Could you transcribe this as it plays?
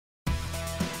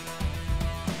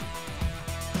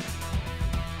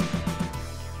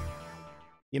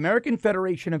The American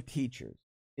Federation of Teachers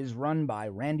is run by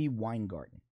Randy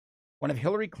Weingarten, one of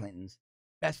Hillary Clinton's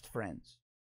best friends.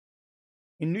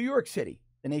 In New York City,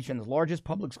 the nation's largest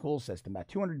public school system, about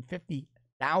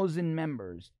 250,000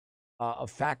 members of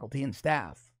faculty and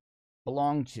staff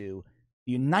belong to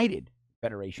the United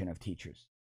Federation of Teachers.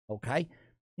 Okay?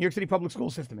 New York City public school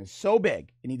system is so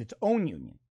big, it needs its own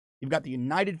union. You've got the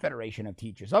United Federation of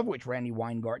Teachers, of which Randy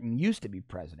Weingarten used to be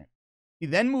president. He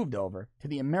then moved over to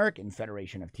the American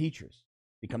Federation of Teachers,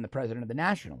 become the president of the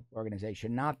national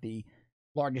organization, not the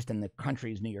largest in the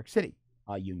country's New York City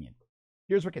union.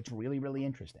 Here's what gets really, really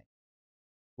interesting.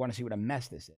 You want to see what a mess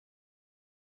this is.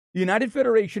 The United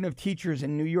Federation of Teachers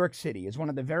in New York City is one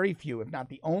of the very few, if not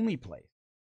the only place,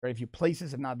 very few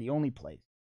places, if not the only place,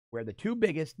 where the two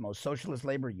biggest, most socialist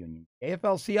labor unions,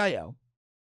 AFL-CIO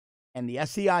and the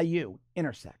SEIU,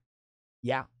 intersect.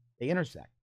 Yeah, they intersect.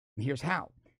 And here's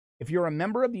how. If you're a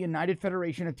member of the United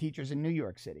Federation of Teachers in New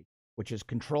York City, which is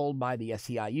controlled by the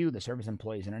SEIU, the Service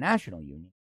Employees International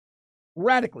Union,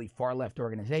 radically far-left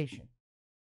organization,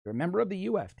 you're a member of the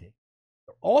UFT.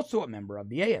 You're also a member of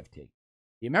the AFT,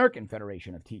 the American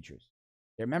Federation of Teachers.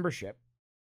 Their membership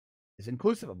is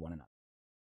inclusive of one another.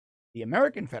 The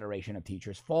American Federation of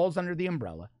Teachers falls under the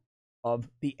umbrella of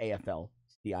the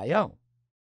AFL-CIO.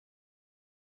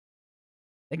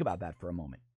 Think about that for a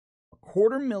moment.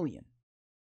 250,000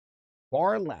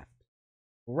 far-left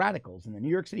radicals in the New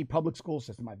York City public school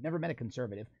system. I've never met a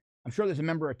conservative. I'm sure there's a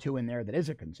member or two in there that is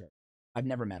a conservative. I've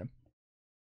never met him.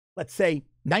 Let's say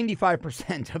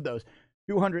 95% of those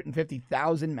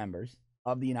 250,000 members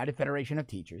of the United Federation of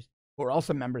Teachers, who are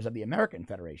also members of the American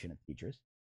Federation of Teachers,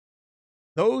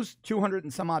 those 200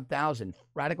 and some odd thousand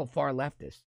radical far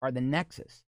leftists are the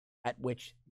nexus at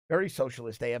which very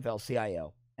socialist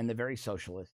AFL-CIO and the very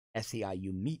socialist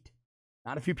SEIU meet.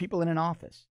 Not a few people in an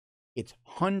office. It's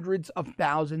hundreds of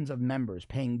thousands of members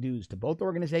paying dues to both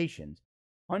organizations,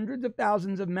 hundreds of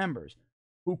thousands of members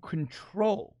who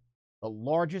control the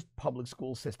largest public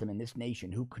school system in this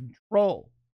nation, who control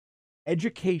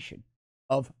education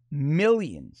of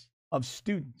millions of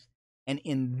students. And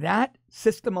in that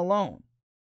system alone,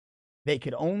 they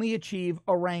could only achieve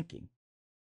a ranking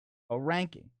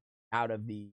out of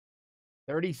the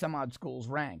 30 some odd schools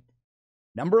ranked,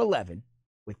 number 11,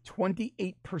 with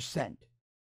 28%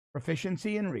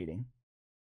 proficiency in reading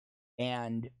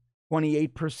and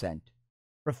 28%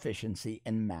 proficiency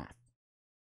in math.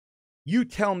 You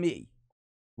tell me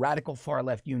radical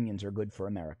far-left unions are good for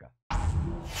America.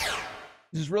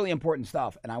 This is really important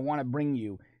stuff, and I want to bring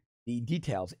you the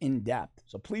details in depth.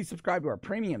 So please subscribe to our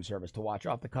premium service to watch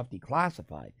Off the Cuff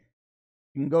Declassified.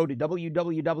 You can go to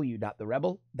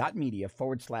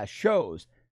www.therebel.media/shows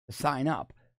to sign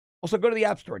up. Also, go to the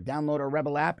App Store, download our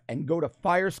Rebel app, and go to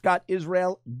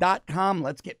firescottisrael.com.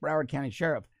 Let's get Broward County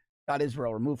Sheriff Scott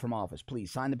Israel removed from office.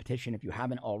 Please sign the petition if you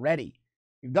haven't already.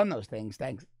 If you've done those things,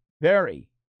 thanks very,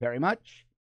 very much.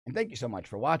 And thank you so much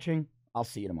for watching. I'll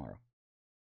see you tomorrow.